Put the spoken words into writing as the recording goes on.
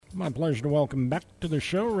My pleasure to welcome back to the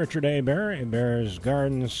show Richard Hebert, Hebert's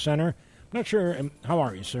Garden Center. Not sure, how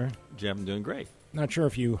are you, sir? Jeff, I'm doing great. Not sure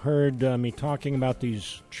if you heard me talking about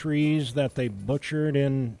these trees that they butchered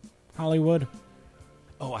in Hollywood.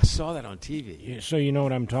 Oh, I saw that on TV. So you know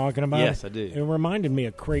what I'm talking about? Yes, I do. It reminded me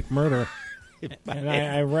of crepe murder. And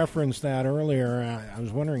I referenced that earlier. I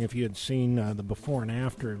was wondering if you had seen the before and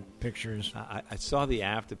after pictures. I saw the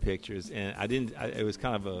after pictures, and I didn't. It was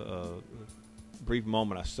kind of a brief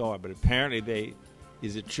moment I saw it, but apparently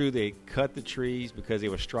is it true they cut the trees because they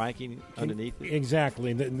were striking underneath it?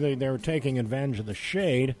 Exactly. They were taking advantage of the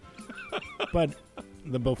shade, but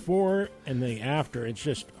the before and the after, it's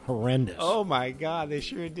just horrendous. Oh, my God, they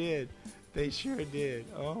sure did. They sure did.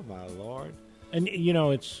 Oh, my Lord. And, you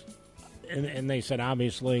know, it's... And they said,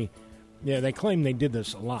 obviously, yeah, they claim they did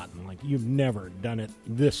this a lot. And like, you've never done it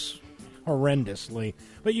this horrendously.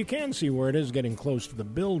 But you can see where it is getting close to the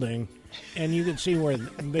building, and you can see where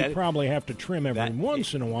they probably have to trim every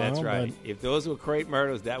once in a while. That's right. If those were crepe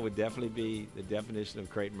murders, that would definitely be the definition of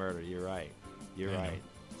crepe murder. You're right. You're right.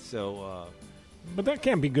 So, but that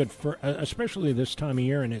can't be good for, especially this time of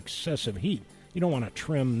year in excessive heat. You don't want to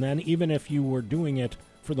trim then, even if you were doing it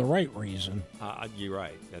for the right reason. You're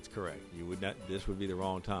right. That's correct. You would not. This would be the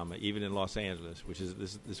wrong time, even in Los Angeles, which is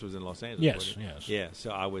this was in Los Angeles. Yes, yes. Yeah.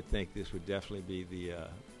 So I would think this would definitely be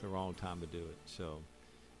the wrong time to do it. So,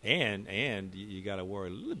 and you got to worry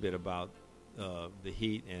a little bit about the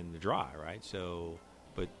heat and the dry, right? So,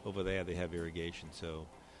 but over there they have irrigation. So,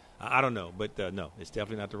 I don't know, but no, it's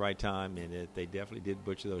definitely not the right time, and they definitely did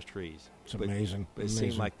butcher those trees. It's amazing. But it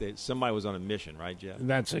seemed like somebody was on a mission, right, Jeff?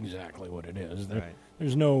 That's exactly what it is. Right.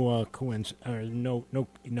 There's no no,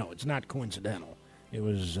 it's not coincidental. It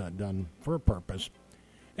was done for a purpose.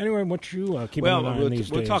 Anyway, what you keep an eye on these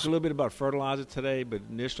days? We'll talk a little bit about fertilizer today, but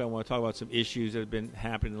initially I want to talk about some issues that have been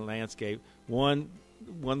happening in the landscape. One,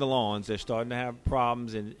 the lawns, they're starting to have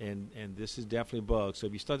problems, and this is definitely bugs. So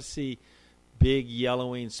if you start to see big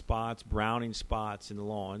yellowing spots, browning spots in the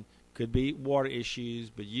lawn, could be water issues,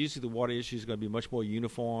 but usually the water issue is going to be much more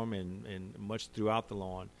uniform and much throughout the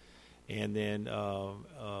lawn. And then,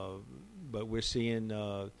 but we're seeing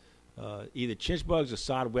either chinch bugs or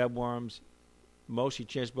sod webworms, mostly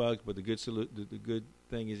chinch bugs. But the good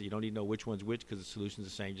thing is you don't even know which one's which because the solution's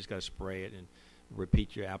the same. You just got to spray it and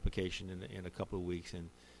repeat your application in a couple of weeks, and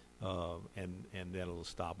then it'll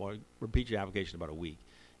stop. Or repeat your application about a week,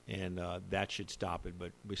 and that should stop it.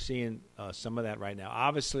 But we're seeing some of that right now.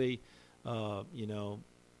 Obviously,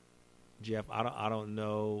 Jeff, I don't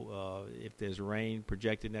know if there's rain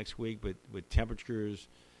projected next week, but with temperatures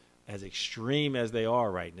as extreme as they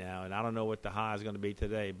are right now, and I don't know what the high is going to be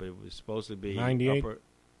today, but it was supposed to be 98,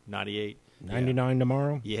 99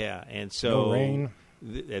 tomorrow. Yeah, and so no rain.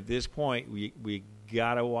 At this point, we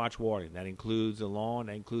got to watch watering. That includes the lawn.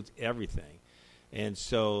 That includes everything. And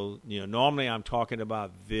so, normally I'm talking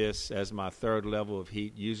about this as my third level of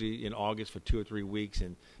heat, usually in August for 2 or 3 weeks,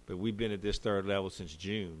 but we've been at this third level since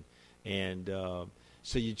June. And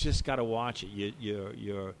so you just got to watch it.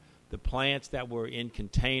 The plants that were in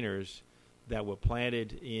containers that were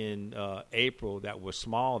planted in April that were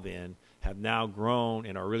small then have now grown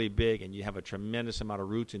and are really big, and you have a tremendous amount of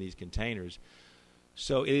roots in these containers.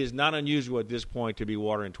 So it is not unusual at this point to be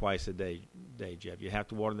watering twice a day, Jeff. You have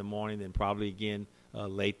to water in the morning, then probably again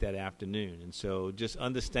late that afternoon. And so just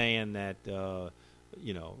understand that,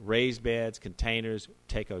 raised beds, containers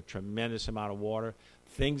take a tremendous amount of water.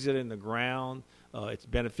 Things that are in the ground, it's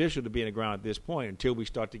beneficial to be in the ground at this point until we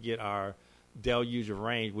start to get our deluge of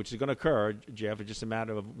rain, which is going to occur, Jeff. It's just a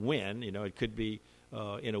matter of when. It could be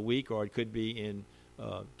in a week or it could be in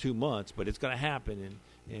 2 months, but it's going to happen.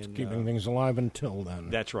 And keeping things alive until then.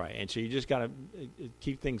 That's right. And so you just got to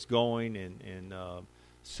keep things going, and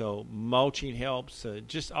so mulching helps.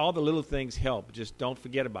 Just all the little things help. Just don't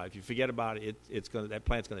forget about it. If you forget about it, that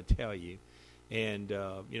plant's going to tell you. And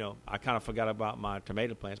I kind of forgot about my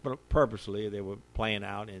tomato plants, but purposely they were playing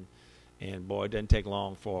out, and boy, it doesn't take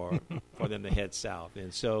long for them to head south.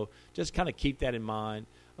 And so just kind of keep that in mind.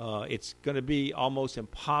 It's going to be almost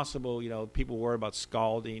impossible. People worry about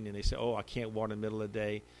scalding, and they say, "Oh, I can't water in the middle of the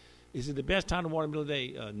day." Is it the best time to water in the middle of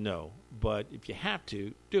the day? No, but if you have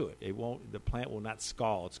to, do it. The plant will not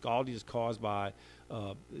scald. Scalding is caused by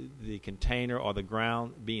the container or the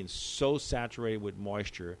ground being so saturated with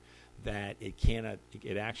moisture that it cannot.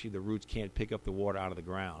 It actually, the roots can't pick up the water out of the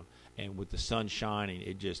ground, and with the sun shining,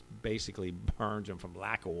 it just basically burns them from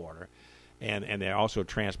lack of water. And they're also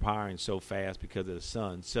transpiring so fast because of the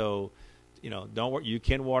sun. So, don't worry. You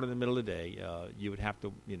can water in the middle of the day. You would have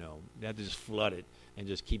to, just flood it and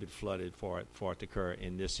just keep it flooded for it to occur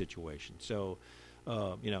in this situation. So,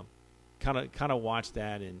 kind of watch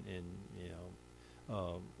that and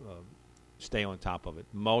stay on top of it.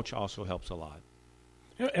 Mulch also helps a lot.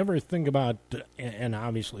 Ever think about, and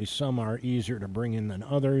obviously some are easier to bring in than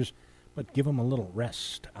others, but give them a little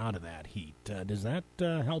rest out of that heat. Does that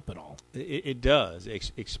help at all? It does,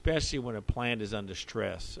 especially when a plant is under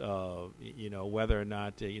stress. Whether or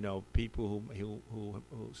not, people who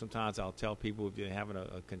sometimes I'll tell people if you're having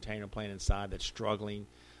a container plant inside that's struggling,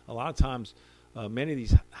 a lot of times many of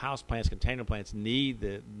these house plants, container plants, need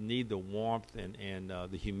the warmth and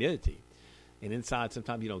the humidity. And inside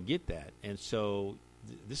sometimes you don't get that. And so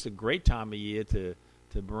this is a great time of year to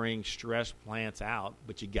bring stressed plants out,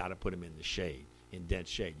 but you got to put them in the shade, in dense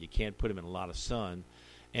shade. You can't put them in a lot of sun.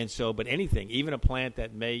 And so, but anything, even a plant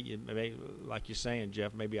that may like you're saying,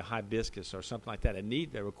 Jeff, maybe a hibiscus or something like that,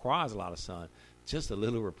 that requires a lot of sun, just a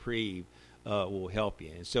little reprieve will help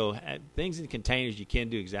you. And so things in containers, you can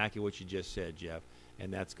do exactly what you just said, Jeff,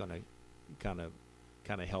 and that's going to kind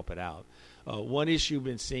of help it out. One issue we've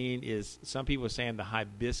been seeing is some people are saying the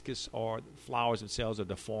hibiscus or flowers themselves are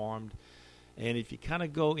deformed. And if you kind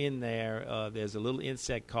of go in there, there's a little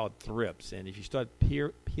insect called thrips. And if you start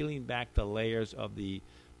peeling back the layers of the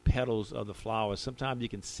petals of the flowers, sometimes you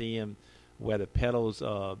can see them where the petals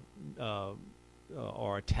are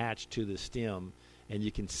attached to the stem, and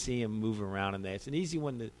you can see them moving around in there. It's an easy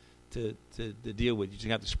one to deal with. You just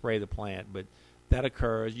have to spray the plant. But that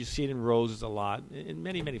occurs. You see it in roses a lot, in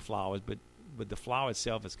many, many flowers. But the flower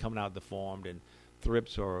itself is coming out deformed, and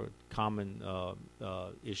thrips are a common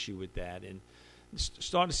issue with that. And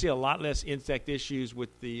starting to see a lot less insect issues with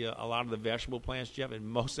a lot of the vegetable plants, Jeff. And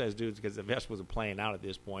most of that's due because the vegetables are playing out at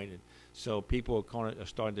this point. And so people are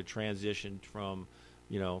starting to transition from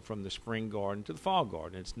the spring garden to the fall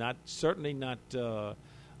garden. It's certainly not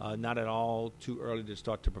at all too early to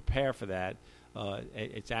start to prepare for that.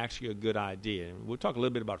 It's actually a good idea. And we'll talk a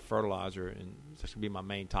little bit about fertilizer, and that's going to be my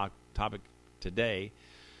main topic today.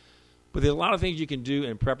 But there's a lot of things you can do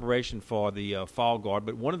in preparation for the fall garden.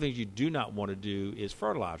 But one of the things you do not want to do is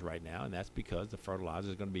fertilize right now, and that's because the fertilizer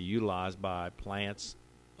is going to be utilized by plants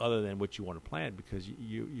other than what you want to plant, because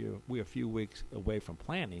we're a few weeks away from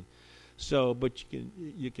planting. So, but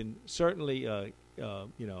you can certainly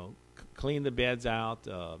clean the beds out,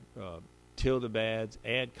 till the beds,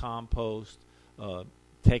 add compost,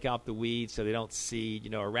 take out the weeds so they don't seed.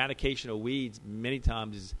 Eradication of weeds many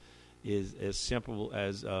times is as simple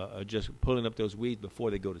as just pulling up those weeds before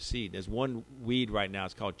they go to seed. There's one weed right now.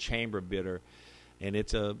 It's called chamber bitter, and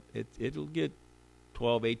it'll get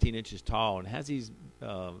 12, 18 inches tall, and has these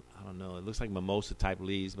it looks like mimosa type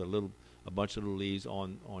leaves, but a bunch of little leaves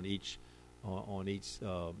on each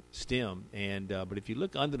stem. And but if you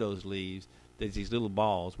look under those leaves, there's these little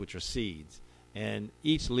balls which are seeds, and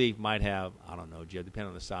each leaf might have, Jeff, depending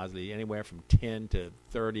on the size of the leaf, anywhere from 10 to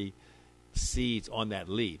 30 seeds on that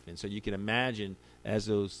leaf. And so you can imagine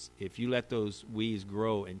if you let those weeds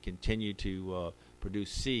grow and continue to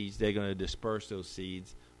produce seeds, they're going to disperse those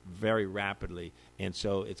seeds very rapidly, and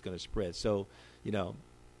so it's going to spread. So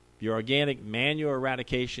your organic manual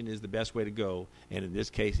eradication is the best way to go, and in this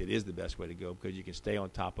case it is the best way to go because you can stay on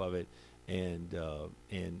top of it and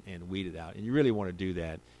weed it out. And you really want to do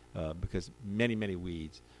that because many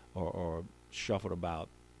weeds are shuffled about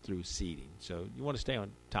through seeding. So you want to stay on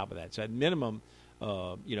top of that. So at minimum,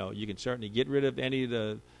 you can certainly get rid of any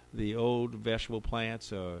of the old vegetable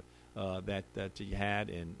plants or that you had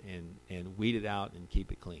and weed it out and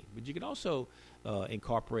keep it clean. But you can also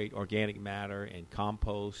incorporate organic matter and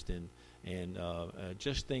compost and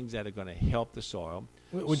just things that are going to help the soil.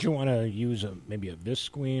 Would you want to use maybe a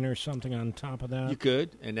visqueen or something on top of that? You could,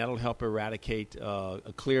 and that'll help eradicate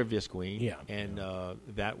a clear visqueen. Yeah. And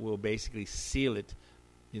that will basically seal it.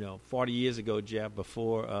 40 years ago, Jeff,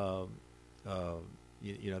 before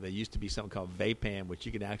there used to be something called Vapan, which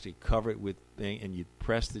you could actually cover it with and you'd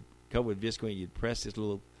cover with visqueen. You'd press this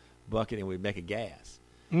little bucket and it would make a gas,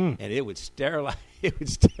 and it would sterilize.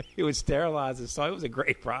 It would sterilize the soil. It was a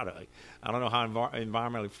great product. I don't know how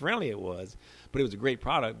environmentally friendly it was, but it was a great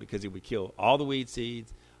product because it would kill all the weed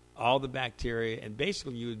seeds, all the bacteria, and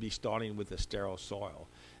basically you would be starting with a sterile soil.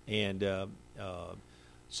 And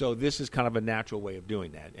so this is kind of a natural way of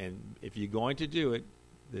doing that. And if you're going to do it,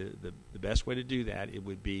 the best way to do that, it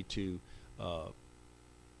would be to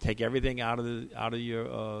take everything out of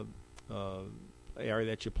your area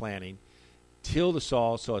that you're planting, till the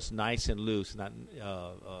soil so it's nice and loose, not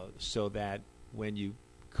so that when you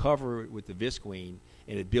cover it with the visqueen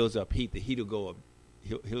and it builds up heat, the heat will go up.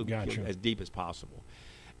 He'll Gotcha. go as deep as possible.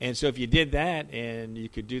 And so if you did that, and you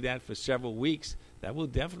could do that for several weeks, that will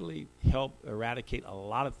definitely help eradicate a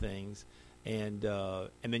lot of things and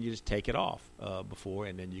then you just take it off before,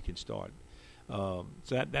 and then you can start. So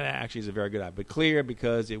that actually is a very good idea. But clear,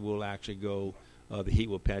 because it will actually go, the heat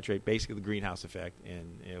will penetrate, basically the greenhouse effect,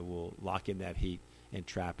 and it will lock in that heat and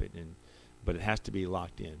trap it. But it has to be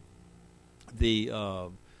locked in.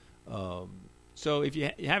 So if you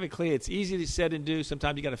have it clear, it's easy to set and do.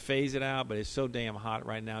 Sometimes you got to phase it out, but it's so damn hot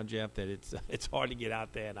right now, Jeff, that it's hard to get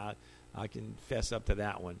out there, and I can fess up to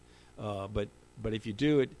that one. But if you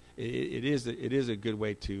do it, it is a good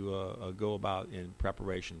way to go about in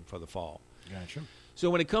preparation for the fall. Gotcha. So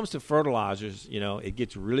when it comes to fertilizers, it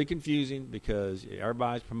gets really confusing because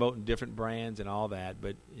everybody's promoting different brands and all that.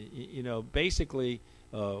 But basically,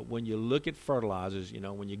 when you look at fertilizers,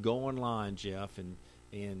 when you go online, Jeff, and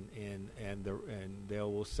they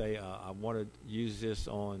will say, I want to use this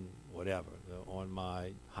on whatever, on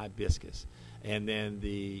my hibiscus, and then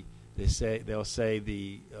they'll say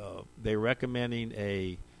they're recommending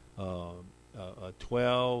a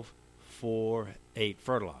 12, 4, 8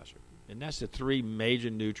 fertilizer. And that's the 3 major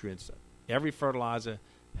nutrients. Every fertilizer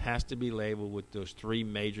has to be labeled with those 3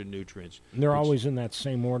 major nutrients. And they're always in that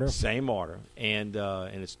same order? Same order. And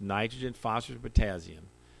it's nitrogen, phosphorus, potassium.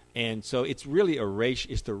 And so it's really a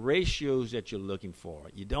ratio. It's the ratios that you're looking for.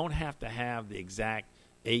 You don't have to have the exact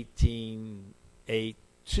 18, 8,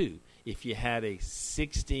 2. If you had a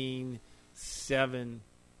 16, 7,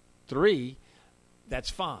 3, that's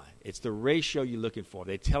fine. It's the ratio you're looking for.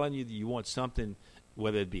 They're telling you that you want something,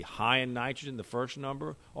 whether it be high in nitrogen, the first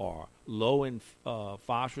number, or low in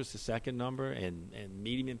phosphorus, the second number, and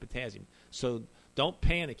medium in potassium. So don't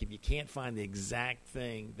panic if you can't find the exact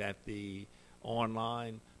thing that the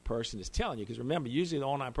online person is telling you. Because remember, usually the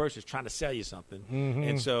online person is trying to sell you something. Mm-hmm.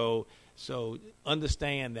 And so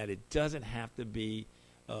understand that it doesn't have to be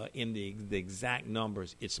in the exact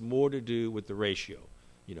numbers. It's more to do with the ratio.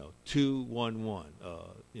 2, 1, 1.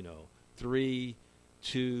 3,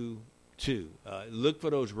 2, 2. Look for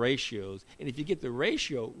those ratios, and if you get the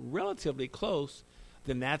ratio relatively close,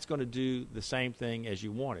 then that's going to do the same thing as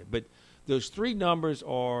you want it. But those 3 numbers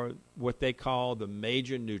are what they call the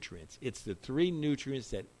major nutrients. It's the 3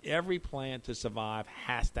 nutrients that every plant to survive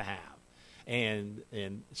has to have, and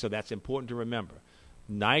so that's important to remember.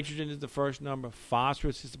 Nitrogen is the first number,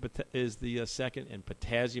 phosphorus is the second, and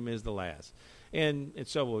potassium is the last. And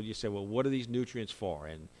so you say, well, what are these nutrients for?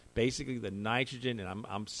 And basically the nitrogen, and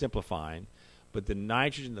I'm simplifying, but the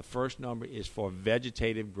nitrogen, the first number, is for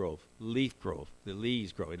vegetative growth, leaf growth. The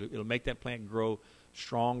leaves grow. It'll make that plant grow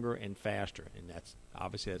stronger and faster, and that's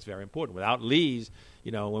very important. Without leaves,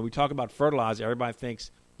 when we talk about fertilizer, everybody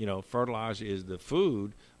thinks, fertilizer is the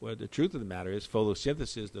food. Well, the truth of the matter is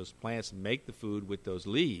photosynthesis. Those plants make the food with those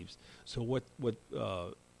leaves. So what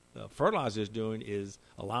fertilizer is doing is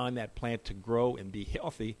allowing that plant to grow and be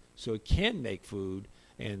healthy so it can make food,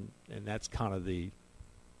 and that's kind of the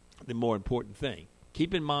more important thing.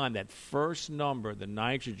 Keep in mind that first number, the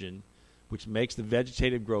nitrogen, which makes the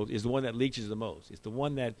vegetative growth, is the one that leaches the most. It's the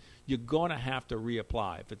one that you're going to have to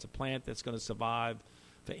reapply. If it's a plant that's going to survive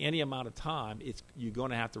for any amount of time, you're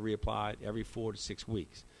going to have to reapply it every 4 to 6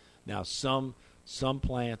 weeks. Now, some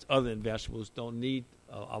plants, other than vegetables, don't need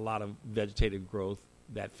a lot of vegetative growth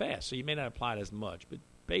that fast, so you may not apply it as much. But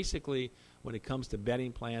basically, when it comes to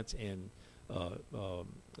bedding plants and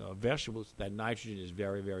vegetables, that nitrogen is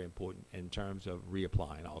very, very important in terms of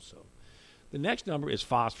reapplying also. The next number is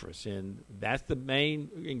phosphorus, and that's the main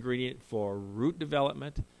ingredient for root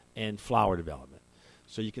development and flower development.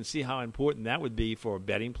 So you can see how important that would be for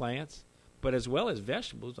bedding plants, but as well as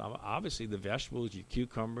vegetables. Obviously, the vegetables, your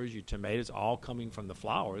cucumbers, your tomatoes, all coming from the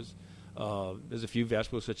flowers. There's a few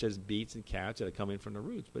vegetables such as beets and carrots that are coming from the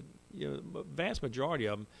roots, but vast majority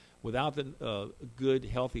of them, without the good,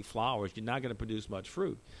 healthy flowers, you're not going to produce much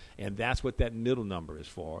fruit. And that's what that middle number is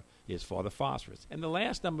for the phosphorus. And the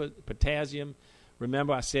last number, potassium,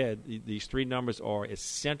 remember I said these 3 numbers are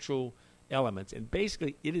essential elements, and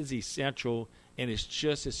basically it is essential, and it's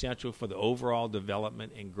just essential for the overall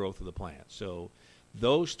development and growth of the plant. So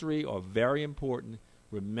those 3 are very important.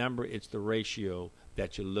 Remember, it's the ratio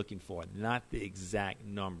that you're looking for, not the exact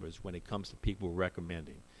numbers when it comes to people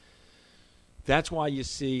recommending. That's why you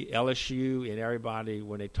see LSU and everybody,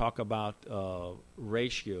 when they talk about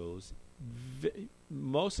ratios,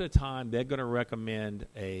 most of the time they're going to recommend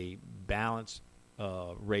a balanced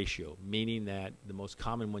ratio, meaning that the most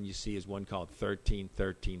common one you see is one called 13,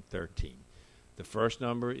 13, 13. The first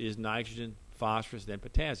number is nitrogen, phosphorus, then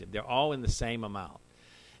potassium. They're all in the same amount.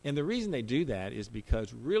 And the reason they do that is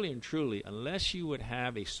because really and truly, unless you would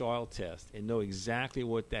have a soil test and know exactly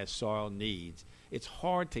what that soil needs, it's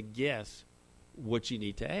hard to guess what you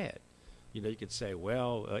need to add. You could say,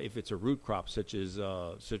 well, if it's a root crop such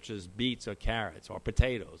as beets or carrots or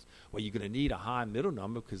potatoes, well, you're going to need a high middle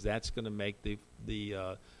number because that's going to make the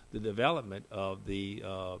development of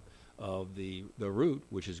the root,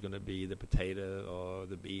 which is going to be the potato or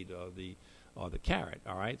the beet or the carrot.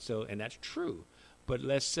 All right, so and that's true. But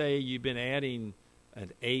let's say you've been adding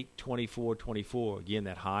an 8, 24, 24. Again,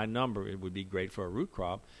 that high number, it would be great for a root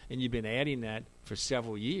crop, and you've been adding that for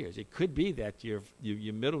several years. It could be that your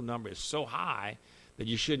middle number is so high that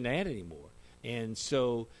you shouldn't add anymore. And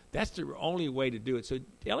so that's the only way to do it. So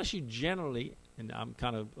LSU generally, and I'm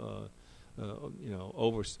kind of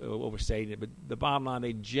overstating it, but the bottom line,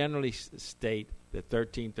 they generally state that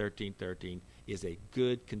 13-13-13 is a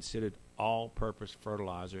good, considered all-purpose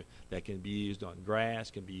fertilizer that can be used on grass,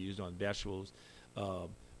 can be used on vegetables.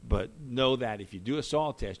 But know that if you do a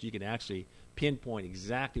soil test, you can actually pinpoint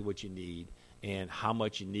exactly what you need and how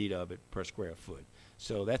much you need of it per square foot.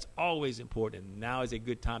 So that's always important. And now is a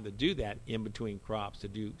good time to do that in between crops, to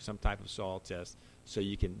do some type of soil test so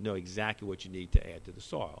you can know exactly what you need to add to the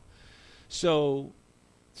soil. So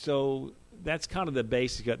that's kind of the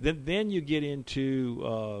basic. Then you get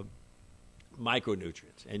into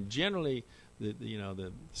micronutrients, and generally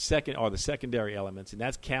the secondary elements, and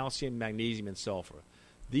that's calcium, magnesium, and sulfur.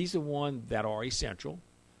 These are ones that are essential.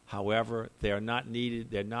 However, they are not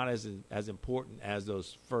needed. They're not as important as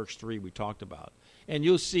those first three we talked about. And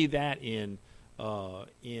you'll see that in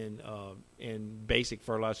basic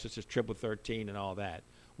fertilizers such as triple 13 and all that.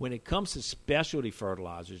 When it comes to specialty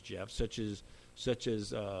fertilizers, Jeff, such as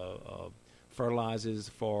fertilizers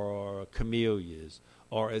for camellias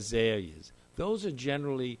or azaleas, those are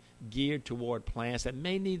generally geared toward plants that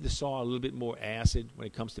may need the soil a little bit more acid when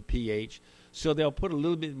it comes to pH. So they'll put a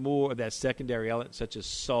little bit more of that secondary element, such as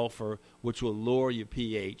sulfur, which will lower your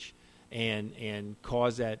pH and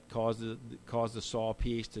cause the soil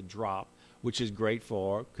pH to drop, which is great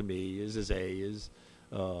for camellias, azaleas,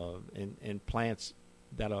 and plants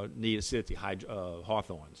that need acidity,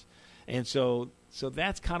 hawthorns. And so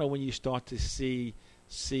that's kind of when you start to see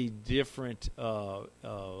different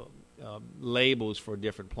labels for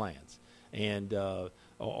different plants, and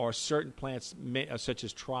or certain plants such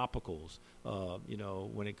as tropicals.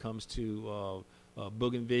 When it comes to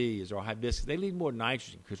bougainvilleas or hibiscus, they need more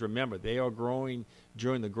nitrogen because remember they are growing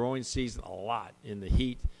during the growing season a lot in the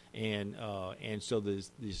heat, and so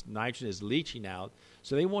this nitrogen is leaching out.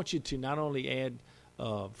 So they want you to not only add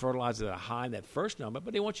fertilizer that are high in that first number,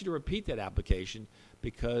 but they want you to repeat that application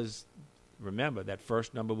because remember that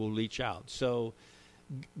first number will leach out. So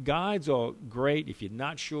guides are great. If you're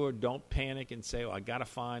not sure, don't panic and say, I got to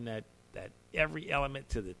find that every element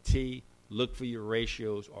to the T. Look for your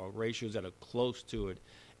ratios or ratios that are close to it,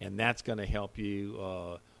 and that's going to help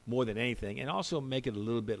you more than anything, and also make it a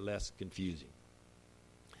little bit less confusing.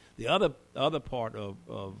 The other part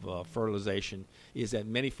of fertilization is that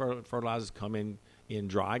many fertilizers come in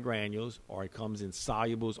dry granules, or it comes in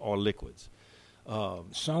solubles or liquids.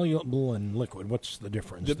 Soluble and liquid, what's the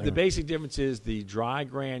difference there? The basic difference is the dry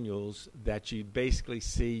granules that you basically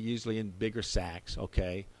see usually in bigger sacks,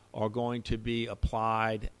 are going to be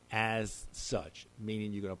applied as such,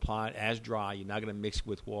 meaning you're going to apply it as dry. You're not going to mix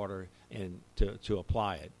with water and to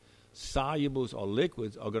apply it. Solubles or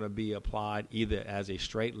liquids are going to be applied either as a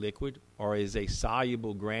straight liquid or as a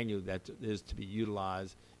soluble granule that is to be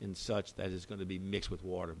utilized in such that is going to be mixed with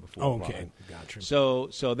water before applying. Okay, gotcha.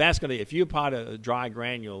 So that's going to, if you apply a dry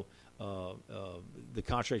granule, the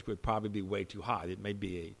concentration would probably be way too high. It might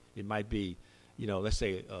be, let's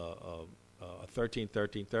say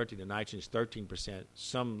 13-13-13. The nitrogen is 13%.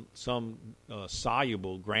 Some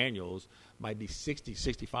soluble granules might be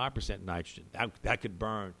 60-65% nitrogen. That could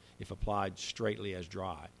burn if applied straightly as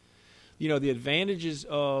dry. The advantages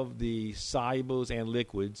of the solubles and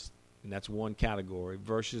liquids, and that's one category,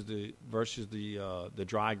 versus the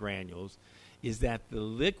dry granules, is that the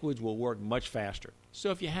liquids will work much faster. So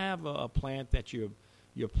if you have a plant that you're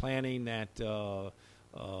planting that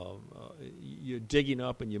you're digging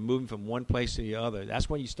up and you're moving from one place to the other, that's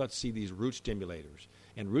when you start to see these root stimulators.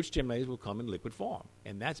 And root stimulators will come in liquid form.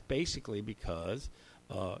 And that's basically because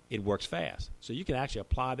it works fast. So you can actually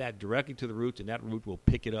apply that directly to the roots, and that root will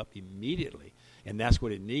pick it up immediately. And that's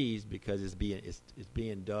what it needs because it's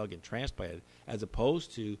being dug and transplanted, as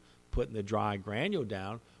opposed to putting the dry granule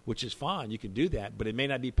down, which is fine. You can do that, but it may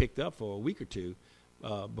not be picked up for a week or two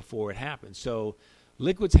before it happens. So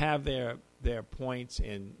liquids have their points,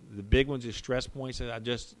 and the big ones are stress points that I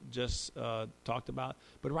just talked about.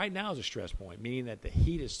 But right now is a stress point, meaning that the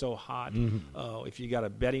heat is so hot. Mm-hmm. If you got a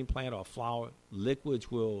bedding plant or a flower, liquids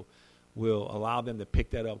will allow them to pick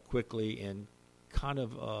that up quickly and kind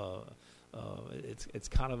of it's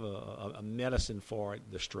kind of a medicine for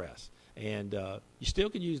the stress. And you still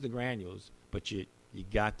can use the granules, but you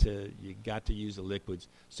got to use the liquids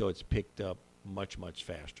so it's picked up much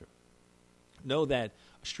faster. Know that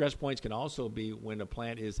stress points can also be when a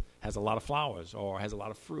plant has a lot of flowers or has a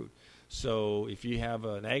lot of fruit. So if you have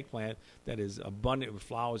an eggplant that is abundant with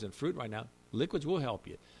flowers and fruit right now, liquids will help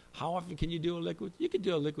you. How often can you do a liquid? You can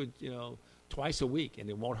do a liquid, twice a week, and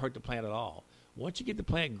it won't hurt the plant at all. Once you get the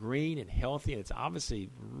plant green and healthy and it's obviously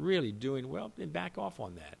really doing well, then back off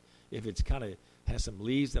on that. If it's kind of has some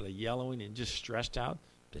leaves that are yellowing and just stressed out,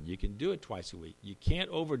 then you can do it twice a week. You can't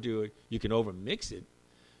overdo it. You can overmix it.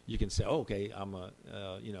 You can say, okay,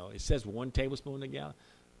 it says 1 tablespoon a gallon.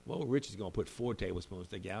 Well, Rich is going to put 4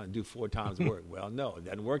 tablespoons a gallon and do 4 times the work. Well, no, it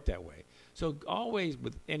doesn't work that way. So always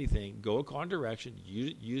with anything, go according to direction.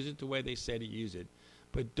 Use it the way they say to use it.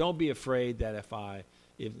 But don't be afraid that if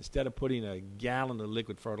instead of putting a gallon of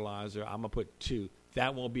liquid fertilizer, I'm going to put 2.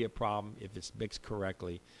 That won't be a problem if it's mixed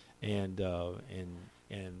correctly. And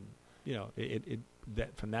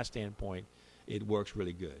from that standpoint, it works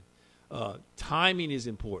really good. Timing is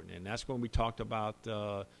important, and that's when we talked about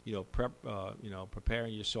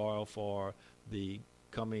preparing your soil for the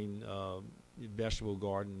coming vegetable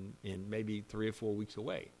garden in maybe 3 or 4 weeks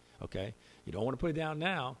away. Okay, you don't want to put it down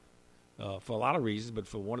now for a lot of reasons, but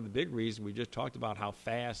for one of the big reasons we just talked about how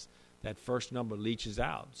fast that first number leaches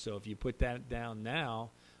out. So if you put that down now,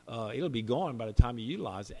 it'll be gone by the time you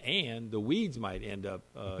utilize it, and the weeds might end up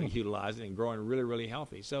utilizing and growing really, really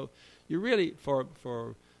healthy. So you really,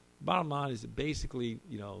 for bottom line is that basically,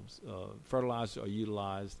 fertilizers are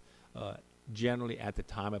utilized generally at the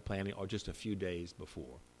time of planting or just a few days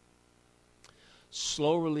before.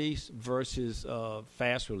 Slow release versus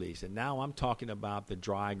fast release. And now I'm talking about the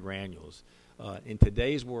dry granules. In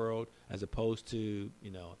today's world, as opposed to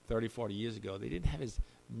 30, 40 years ago, they didn't have as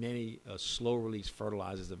many slow release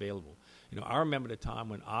fertilizers available. I remember the time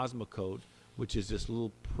when Osmocote, which is this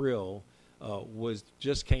little prill,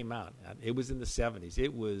 just came out. It was in the 70s.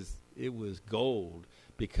 It was gold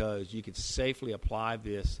because you could safely apply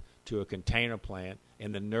this to a container plant,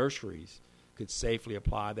 and the nurseries could safely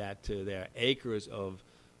apply that to their acres of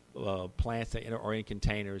plants that are in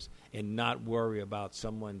containers and not worry about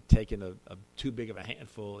someone taking a too big of a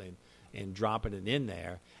handful and dropping it in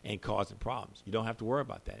there and causing problems. You don't have to worry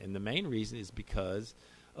about that. And the main reason is because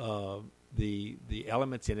the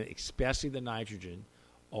elements in it, especially the nitrogen,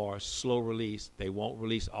 are slow release. They won't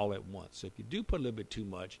release all at once. So if you do put a little bit too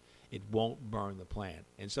much, it won't burn the plant.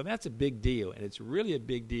 And so that's a big deal. And it's really a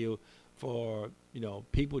big deal for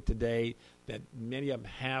people today that many of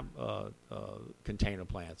them have container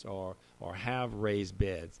plants or have raised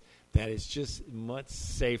beds, that it's just much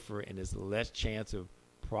safer and there's less chance of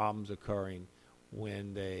problems occurring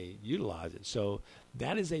when they utilize it. So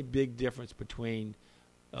that is a big difference between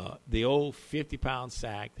the old 50-pound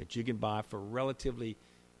sack that you can buy for relatively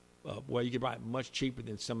you can buy it much cheaper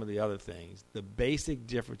than some of the other things. The basic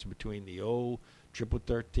difference between the old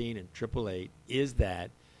 1313 and 888 is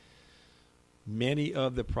that many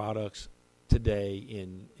of the products today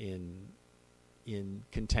in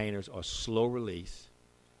containers are slow release,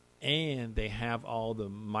 and they have all the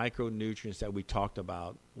micronutrients that we talked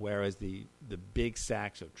about, whereas the big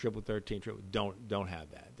sacks of 1313 don't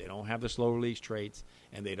have that. They don't have the slow release traits,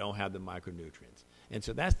 and they don't have the micronutrients. And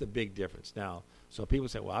so that's the big difference. Now, so people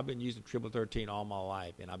say, well, I've been using 1313 all my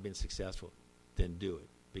life, and I've been successful. Then do it,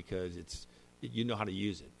 because you know how to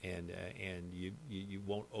use it, and you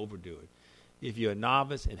won't overdo it. If you're a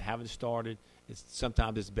novice and haven't started,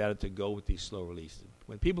 sometimes it's better to go with these slow releases.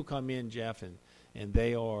 When people come in, Jeff, and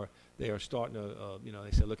they are starting to,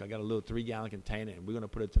 they say, look, I got a little 3-gallon container, and we're going to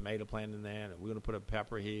put a tomato plant in there, and we're going to put a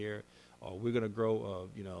pepper here, or we're going to grow,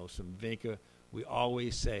 some vinca. We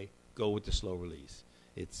always say, go with the slow release.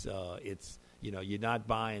 It's you're not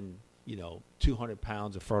buying 200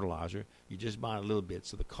 pounds of fertilizer. You're just buying a little bit,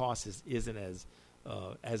 so the cost isn't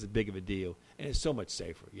as big of a deal, and it's so much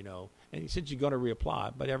safer. And since you're going to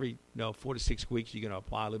reapply, but every 4 to 6 weeks you're going to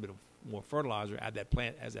apply a little bit of more fertilizer at that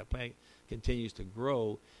plant. As that plant continues to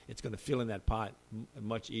grow, it's going to fill in that pot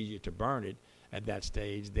much easier to burn it at that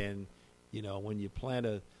stage than when you plant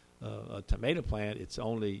a tomato plant. It's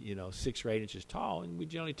only 6 or 8 inches tall, and we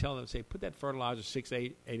generally tell them, say, put that fertilizer 6,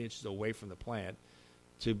 8 inches away from the plant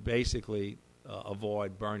to basically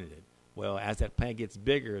avoid burning it. Well, as that plant gets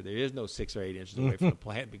bigger, there is no 6 or 8 inches away from the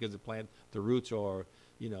plant, because the roots are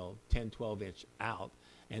 10, 12 inch out,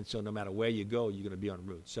 and so no matter where you go, you're going to be on the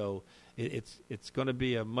roots. So it's going to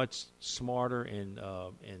be a much smarter and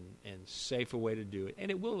safer way to do it,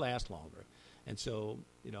 and it will last longer. And so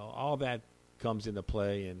all that comes into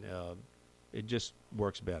play, and it just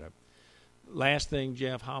works better. last thing,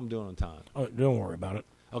 Jeff, how I'm doing on time? Oh, don't worry about it.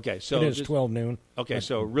 Okay, so it is 12 noon. Okay,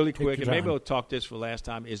 so really quick, your and maybe time. we'll talk this for last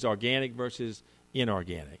time, is organic versus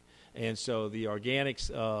inorganic. And so the organics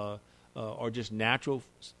are just natural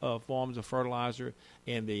forms of fertilizer,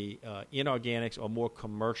 and the inorganics are more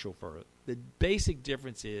commercial fertilizer. The basic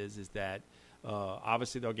difference is that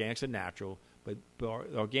obviously the organics are natural, but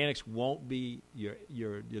organics won't be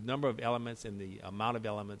your number of elements and the amount of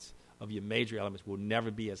elements of your major elements will never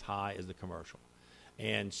be as high as the commercial.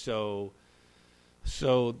 And so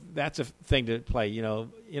that's a thing to play. In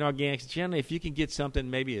organics, generally, if you can get something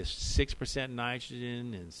maybe a 6%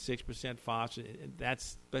 nitrogen and 6% phosphorus,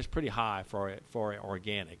 that's pretty high for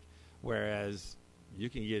organic. Whereas you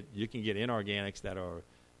can get inorganics that are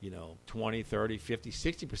 20, 30, 50,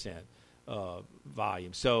 60%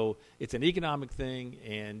 volume. So it's an economic thing,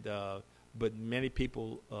 and but many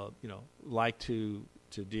people like to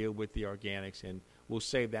deal with the organics, and we'll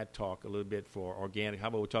save that talk a little bit for organic. How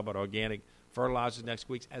about we'll talk about organic fertilizers next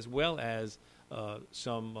week, as well as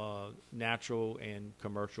some natural and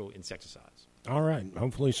commercial insecticides. All right.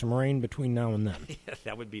 Hopefully some rain between now and then.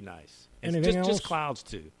 That would be nice. Anything else? Just clouds,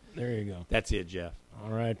 too. There you go. That's it, Jeff.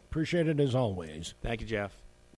 All right. Appreciate it as always. Thank you, Jeff.